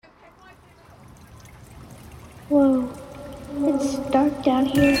Whoa, it's dark down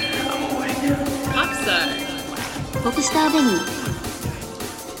here. Popstar. Popstar Benny.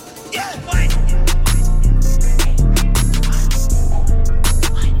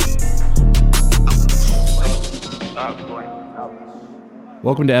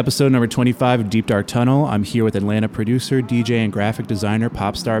 Welcome to episode number 25 of Deep Dark Tunnel. I'm here with Atlanta producer, DJ, and graphic designer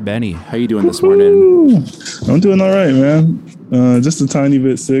Popstar Benny. How you doing this morning? I'm doing all right, man. Just a tiny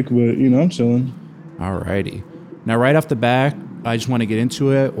bit sick, but I'm chilling. Alrighty. Now, right off the bat, I just want to get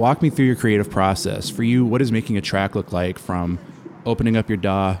into it. Walk me through your creative process. For you, what does making a track look like from opening up your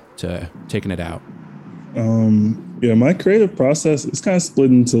DAW to taking it out? My creative process is kind of split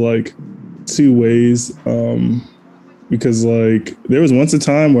into like two ways. Because like there was once a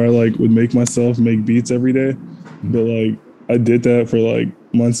time where I like would make myself make beats every day, but like I did that for like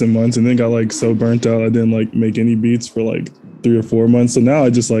months and months, and then got like so burnt out I didn't like make any beats for like 3 or 4 months. So now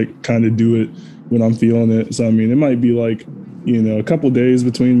I just like kind of do it when I'm feeling it. So I mean, it might be like a couple days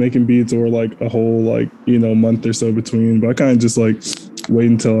between making beats, or like a whole like month or so between. But I kind of just like wait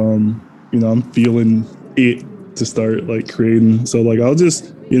until I'm feeling it to start like creating. So like I'll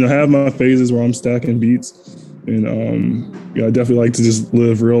just have my phases where I'm stacking beats. And I definitely like to just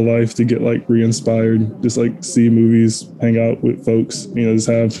live real life to get like re-inspired, just like see movies, hang out with folks, just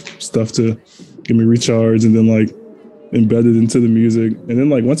have stuff to get me recharged, and then like embedded into the music. And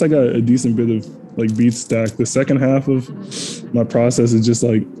then like once I got a decent bit of like beats stacked, the second half of my process is just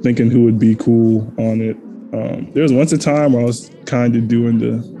like thinking who would be cool on it. There was once a time where I was kind of doing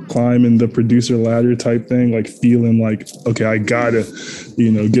the climbing the producer ladder type thing, like feeling like, okay, I gotta,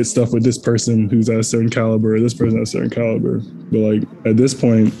 get stuff with this person who's at a certain caliber, or this person at a certain caliber. But like at this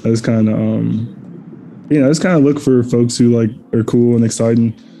point, I just kind of, look for folks who like are cool and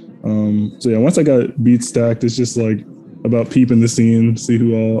exciting. So yeah, once I got beats stacked, it's just like about peeping the scene, see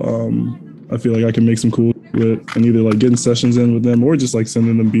who all I feel like I can make some cool with, and either like getting sessions in with them or just like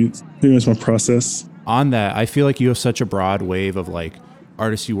sending them beats. Pretty much my process. On that, I feel like you have such a broad wave of like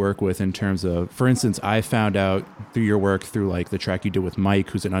artists you work with in terms of, for instance, I found out through your work through like the track you did with Mike,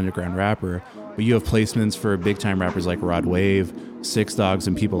 who's an underground rapper, but you have placements for big time rappers like Rod Wave, Six Dogs,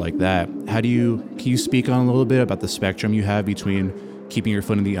 and people like that. Can you speak on a little bit about the spectrum you have between keeping your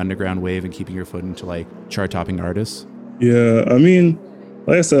foot in the underground wave and keeping your foot into like chart topping artists? Yeah, I mean,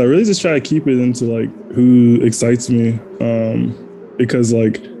 like I said, I really just try to keep it into like who excites me, because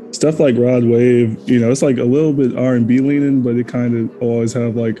like stuff like Rod Wave, it's like a little bit R&B leaning, but it kind of always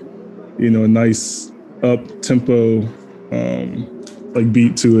have like, a nice up tempo, like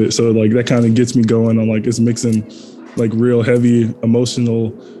beat to it. So like that kind of gets me going on like it's mixing like real heavy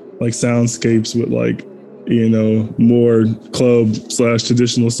emotional like soundscapes with like, more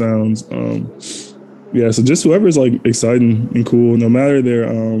club/traditional sounds. So just whoever's like exciting and cool, no matter their,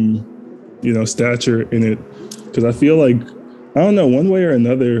 stature in it. Cause I feel like, I don't know, one way or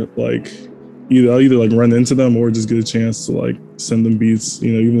another, like I'll either like run into them or just get a chance to like send them beats,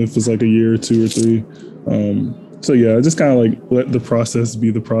 even if it's like a year or 2 or 3. So yeah, I just kind of like let the process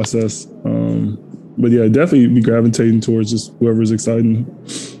be the process. But yeah, definitely be gravitating towards just whoever's exciting,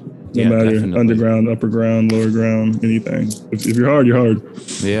 no matter definitely. Underground, upper ground, lower ground, anything. If you're hard, you're hard.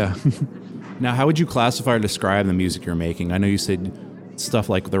 Yeah. Now, how would you classify or describe the music you're making? I know you said stuff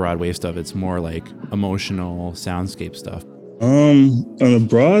like the Rod Wave stuff, it's more like emotional soundscape stuff. On a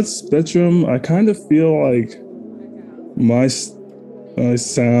broad spectrum, I kind of feel like my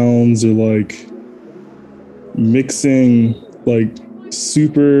sounds are like mixing like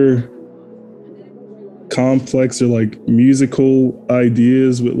super complex or like musical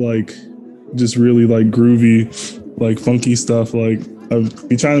ideas with like just really like groovy, like funky stuff. Like I'd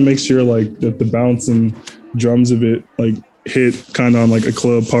be trying to make sure like that the bouncing drums of it like hit kind of on like a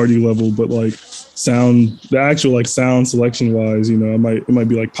club party level, but like the actual like sound selection wise, it might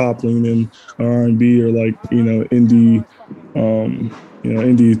be like pop leaning or R&B or like, indie,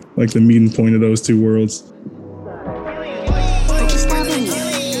 indie, like the meeting point of those two worlds.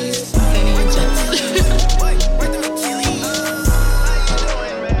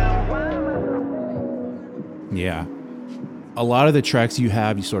 Yeah. A lot of the tracks you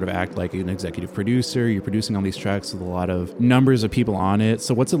have, you sort of act like an executive producer. You're producing all these tracks with a lot of numbers of people on it.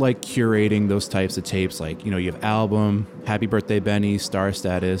 So what's it like curating those types of tapes? Like, you have Album, Happy Birthday Benny, Star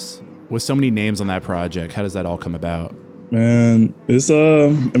Status. With so many names on that project, how does that all come about? Man, it's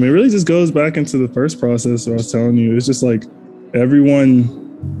it really just goes back into the first process where I was telling you. It's just like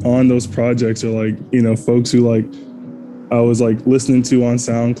everyone on those projects are like, folks who like I was like listening to on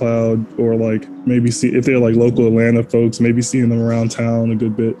SoundCloud, or like maybe if they're like local Atlanta folks, maybe seeing them around town a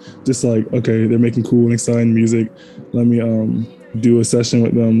good bit. Just like, okay, they're making cool and exciting music. Let me do a session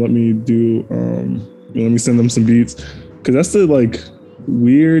with them. Let me do let me send them some beats. Cause that's the like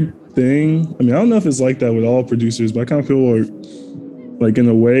weird thing. I mean, I don't know if it's like that with all producers, but I kind of feel like in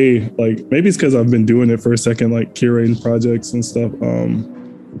a way, like maybe it's because I've been doing it for a second, like curating projects and stuff.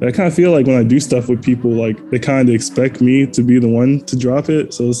 I kind of feel like when I do stuff with people, like they kind of expect me to be the one to drop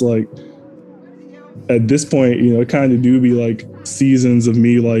it. So it's like at this point, it kind of do be like seasons of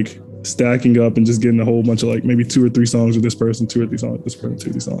me like stacking up and just getting a whole bunch of like maybe 2 or 3 songs with this person, 2 or 3 songs with this person, 2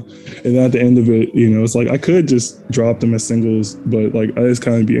 or 3 songs. And then at the end of it, it's like I could just drop them as singles, but like I just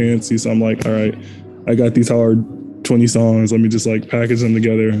kind of be antsy. So I'm like, all right, I got these hard 20 songs. Let me just like package them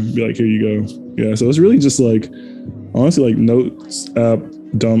together and be like, here you go. Yeah. So it's really just like, honestly, like notes app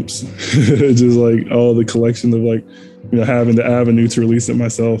dumps, just like all the collection of like, having the avenue to release it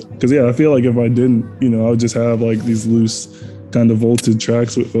myself. Cause yeah, I feel like if I didn't, I would just have like these loose kind of vaulted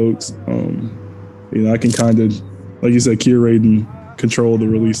tracks with folks. I can kind of, like you said, curate and control the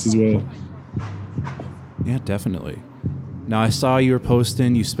release as well. Yeah, definitely. Now I saw you were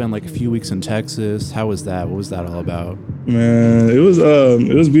posting, you spent like a few weeks in Texas. How was that? What was that all about? Man, it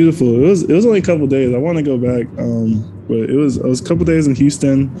was beautiful. It was only a couple days. I want to go back. But I was a couple days in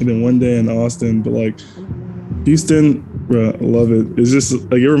Houston and then one day in Austin. But like Houston, bro, I love it. It's just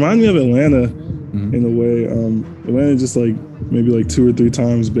like, it reminded me of Atlanta in a way. Atlanta just like maybe like 2 or 3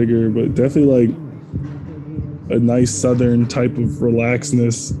 times bigger, but definitely like a nice southern type of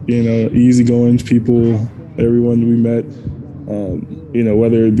relaxedness, easygoing people, everyone we met,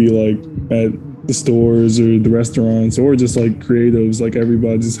 whether it be like at the stores or the restaurants or just like creatives, like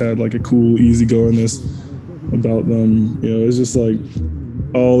everybody just had like a cool easygoingness about them. It's just like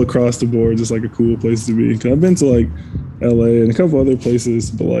all across the board, just like a cool place to be. 'Cause I've been to like LA and a couple other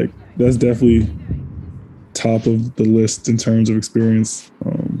places, but like that's definitely top of the list in terms of experience.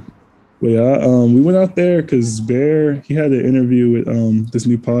 But yeah, we went out there because Bear, he had an interview with this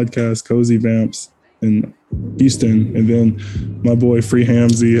new podcast, Cozy Vamps, in Houston. And then my boy Free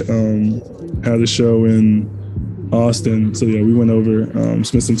Hamzy had a show in Austin. So yeah, we went over,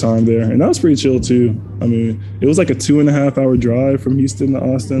 spent some time there. And that was pretty chill too. I mean, it was like a 2.5 hour drive from Houston to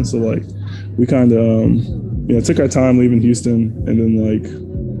Austin. So like we kind of, took our time leaving Houston and then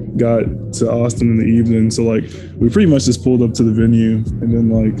like got to Austin in the evening. So like we pretty much just pulled up to the venue and then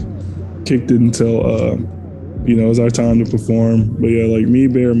like kicked it until it was our time to perform. But yeah, like me,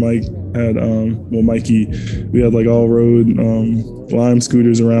 Bear, Mike had Mikey, we had like all road Lime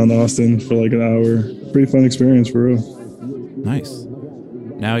scooters around Austin for like an hour. Pretty fun experience for real. Nice.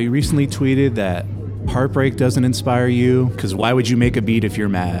 Now you recently tweeted that heartbreak doesn't inspire you because why would you make a beat if you're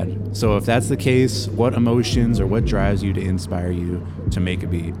mad? So if that's the case, what emotions or what drives you to inspire you to make a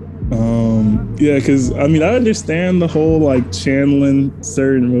beat? Yeah, because I mean, I understand the whole like channeling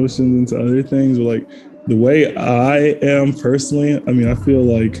certain emotions into other things, but like the way I am personally, I mean, I feel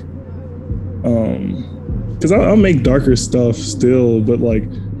like, because I'll make darker stuff still, but like,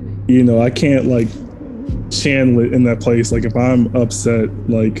 I can't like channel it in that place. Like if I'm upset,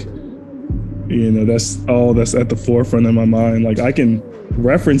 like, that's all that's at the forefront of my mind. Like I can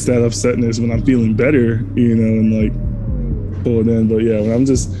reference that upsetness when I'm feeling better, and like pull it in. But yeah, when I'm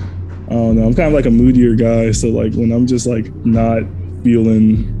just, I don't know, I'm kind of like a moodier guy. So like when I'm just like not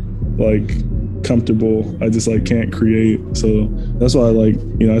feeling like comfortable, I just like can't create. So that's why like,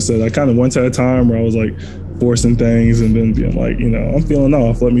 I said I kind of once had a time where I was like forcing things and then being like, I'm feeling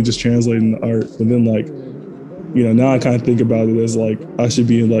off, let me just translate into art. But then like, now I kind of think about it as like I should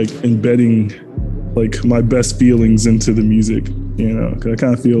be like embedding like my best feelings into the music, because I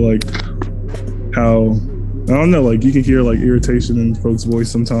kind of feel like how, I don't know, like you can hear like irritation in folks' voice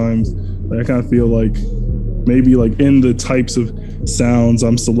sometimes. Like I kind of feel like maybe like in the types of sounds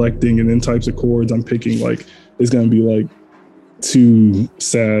I'm selecting and in types of chords I'm picking, like it's gonna be like too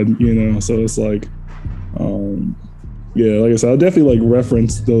sad, So it's like, yeah, like I said, I'll definitely like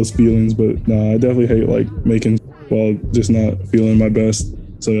reference those feelings, but nah, I definitely hate like making while just not feeling my best.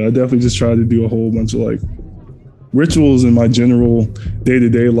 So I definitely just try to do a whole bunch of like rituals in my general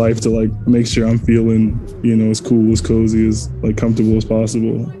day-to-day life to like make sure I'm feeling, as cool, as cozy, as like comfortable as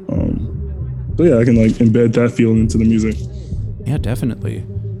possible. So yeah, I can like embed that feeling into the music. Yeah, definitely.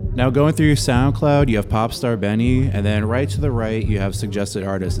 Now going through your SoundCloud, you have Popstar Benny, and then right to the right, you have suggested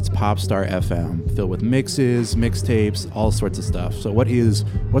artists. It's Popstar FM, filled with mixes, mixtapes, all sorts of stuff. So what's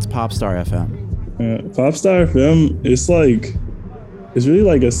Popstar FM? Popstar FM, it's really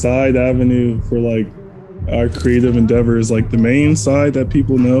like a side avenue for like our creative endeavors. Like the main side that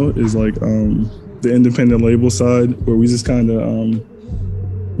people know is like the independent label side, where we just kind of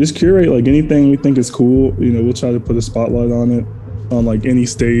just curate like anything we think is cool. We'll try to put a spotlight on it on like any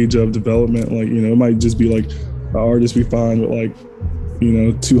stage of development. Like, it might just be like an artist we find with like,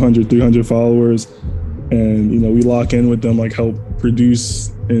 200, 300 followers. and we lock in with them, like help produce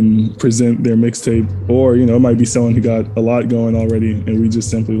and present their mixtape, or it might be someone who got a lot going already, and we just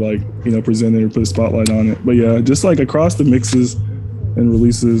simply like present it or put a spotlight on it. But yeah, just like across the mixes and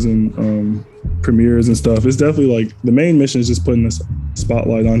releases and premieres and stuff, it's definitely like the main mission is just putting a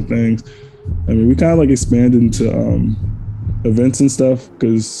spotlight on things. I mean, we kind of like expanded into events and stuff,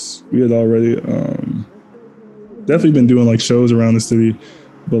 because we had already definitely been doing like shows around the city,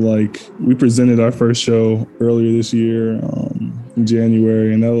 but like we presented our first show earlier this year in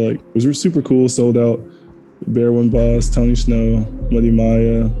January, and that like was super cool. Sold out. Bear One Boss, Tony Snow, Muddy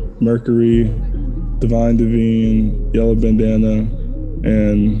Maya, Mercury, Divine Devine, Yellow Bandana,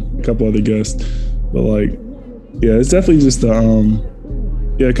 and a couple other guests. But like, yeah, it's definitely just kind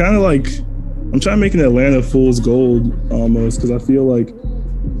of like I'm trying to make an Atlanta Fool's Gold almost, because I feel like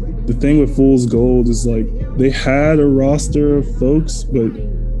the thing with Fool's Gold is like they had a roster of folks, but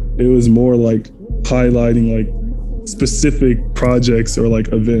it was more like highlighting like specific projects or like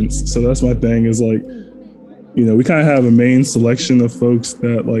events. So that's my thing, is like, we kind of have a main selection of folks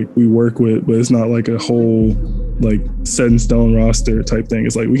that like we work with, but it's not like a whole like set in stone roster type thing.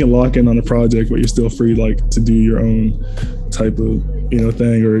 It's like we can lock in on a project, but you're still free like to do your own type of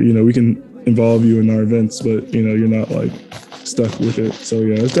thing, or we can involve you in our events, but you're not like stuck with it. So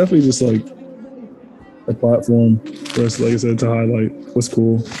yeah, it's definitely just like a platform for us, like I said, to highlight what's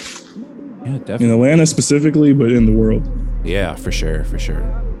cool. Yeah, definitely. In Atlanta specifically, but in the world. Yeah, for sure.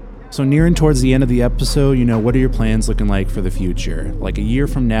 So nearing towards the end of the episode, what are your plans looking like for the future? Like a year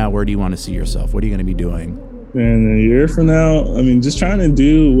from now, where do you want to see yourself? What are you going to be doing? And a year from now, I mean, just trying to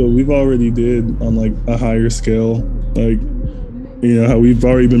do what we've already did on like a higher scale. Like, how we've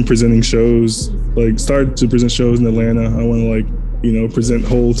already been presenting shows, like started to present shows in Atlanta. I want to like, present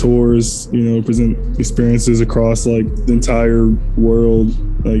whole tours, present experiences across like the entire world,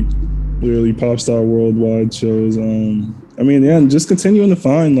 like literally Popstar worldwide shows. I mean, yeah, and just continuing to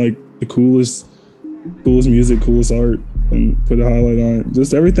find like the coolest music, coolest art, and put a highlight on it.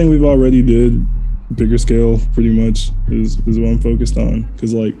 Just everything we've already did, bigger scale, pretty much is what I'm focused on.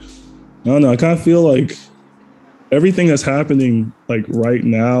 Because like, I don't know, I kind of feel like everything that's happening like right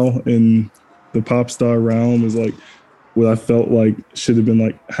now in the pop star realm is like what I felt like should have been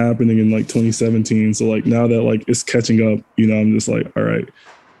like happening in like 2017. So like now that like it's catching up, I'm just like, all right,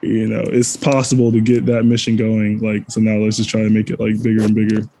 it's possible to get that mission going. Like, so now let's just try to make it like bigger and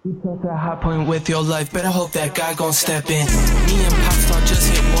bigger. You touch that high point with your life, better hope that guy gon' step in. Me and Popstar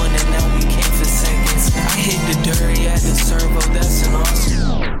just hit one and now we came for seconds. I hit the dirty at the servo, that's an awesome.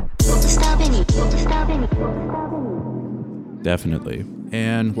 Definitely.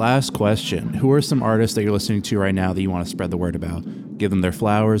 And last question, who are some artists that you're listening to right now that you want to spread the word about? Give them their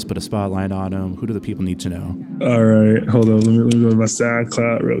flowers, put a spotlight on them. Who do the people need to know? All right, hold on. Let me go to my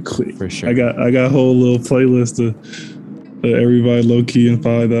SoundCloud real quick. For sure. I got a whole little playlist of everybody low key and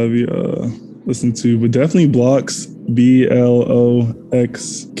five that we listen to, but definitely Blocks, BLOXKZ.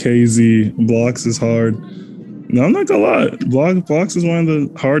 Blocks is hard. No, I'm not gonna lie. Blocks is one of the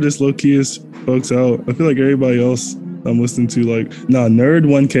hardest, low keyest folks out. I feel like everybody else I'm listening to, like, Nerd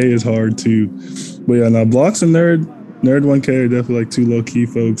 1K is hard too. But yeah, Blocks and Nerd 1K are definitely like two low key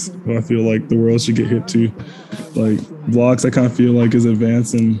folks who I feel like the world should get hip to. Like Blocks, I kind of feel like is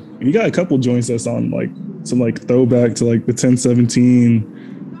advancing. You got a couple joints that's on like some like throwback to like the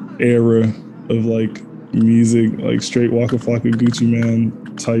 1017 era of like music, like straight Waka Flocka Gucci Man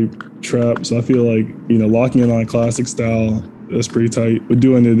type trap. So I feel like, locking in on classic style, that's pretty tight. But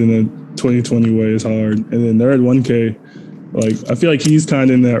doing it in a 2020 way is hard. And then Nerd 1K, like I feel like he's kind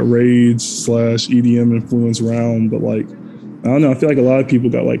of in that rage / EDM influence realm, but like I don't know, I feel like a lot of people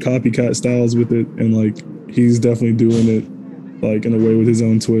got like copycat styles with it, and like he's definitely doing it like in a way with his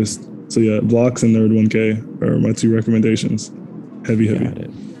own twist. So yeah, Blocks and Nerd 1K are my two recommendations. Heavy. Got it.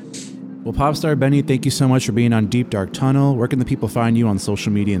 Well, Popstar Benny, thank you so much for being on Deep Dark Tunnel. Where can the people find you on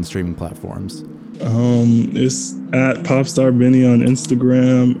social media and streaming platforms? It's at Popstar Benny on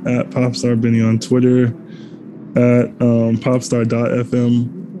Instagram, at Popstar Benny on Twitter, at popstar.fm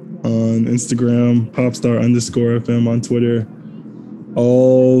on Instagram, popstar_FM on Twitter.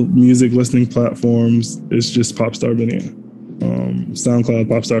 All music listening platforms, it's just Popstar Benny. SoundCloud,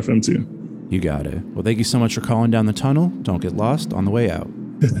 Popstar FM too. You got it. Well, thank you so much for calling down the tunnel. Don't get lost on the way out.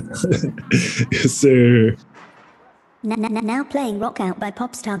 Yes, sir. Now playing Rock Out by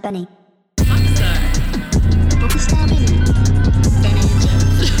Popstar Benny. Popstar. Popstar Benny. Benny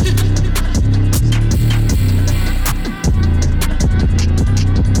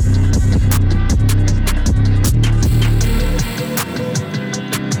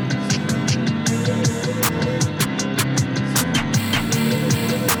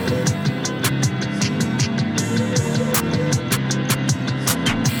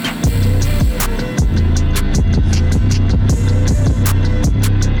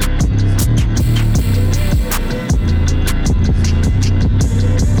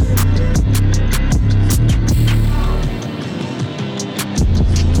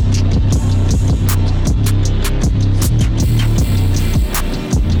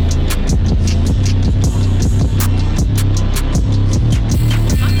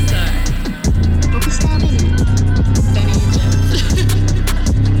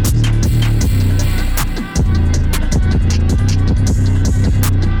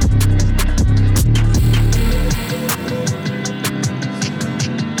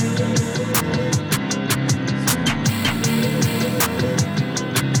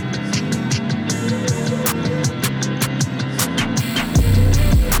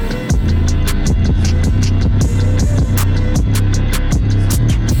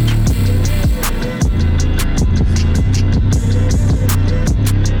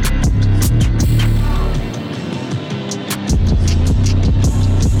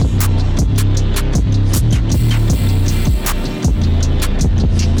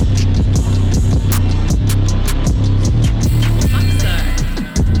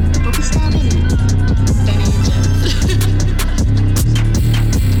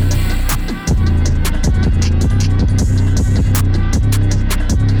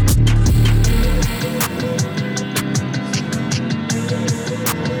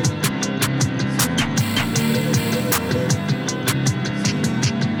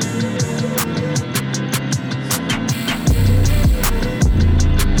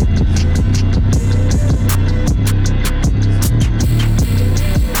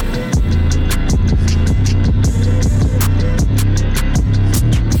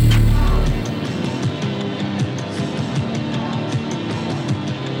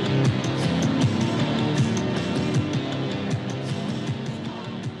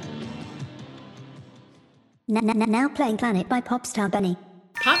Now playing Planet by Popstar Benny.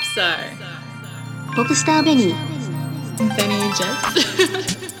 Popstar. Popstar Benny. Benny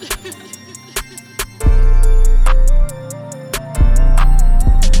Jets.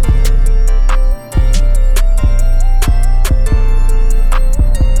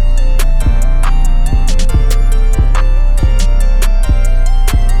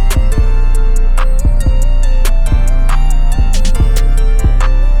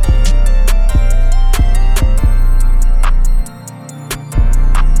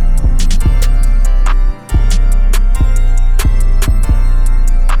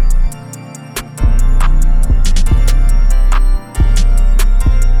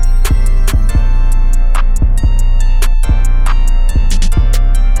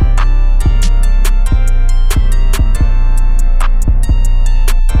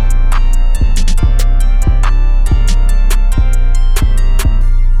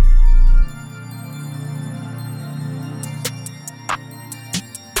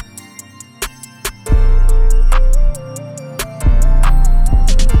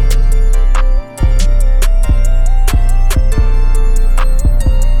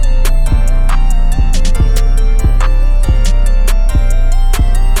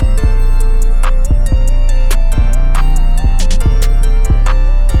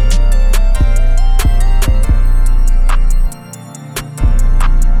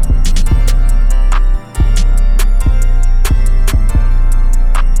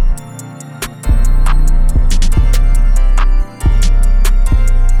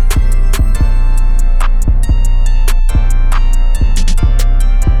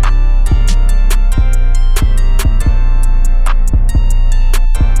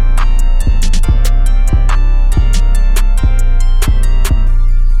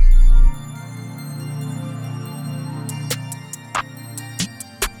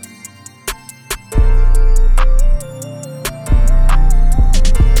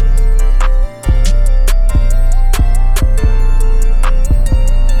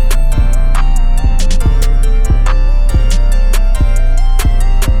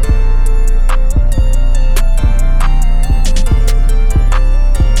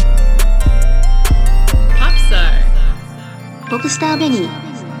 Popstar Benny.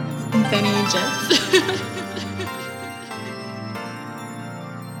 Benny Jets.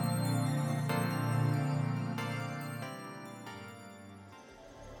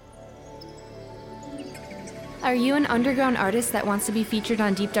 Are you an underground artist that wants to be featured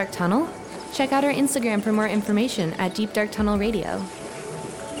on Deep Dark Tunnel? Check out our Instagram for more information at Deep Dark Tunnel Radio.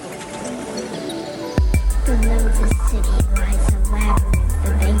 Below the city lies a labyrinth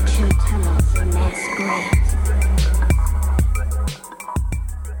of ancient tunnels and mass graves.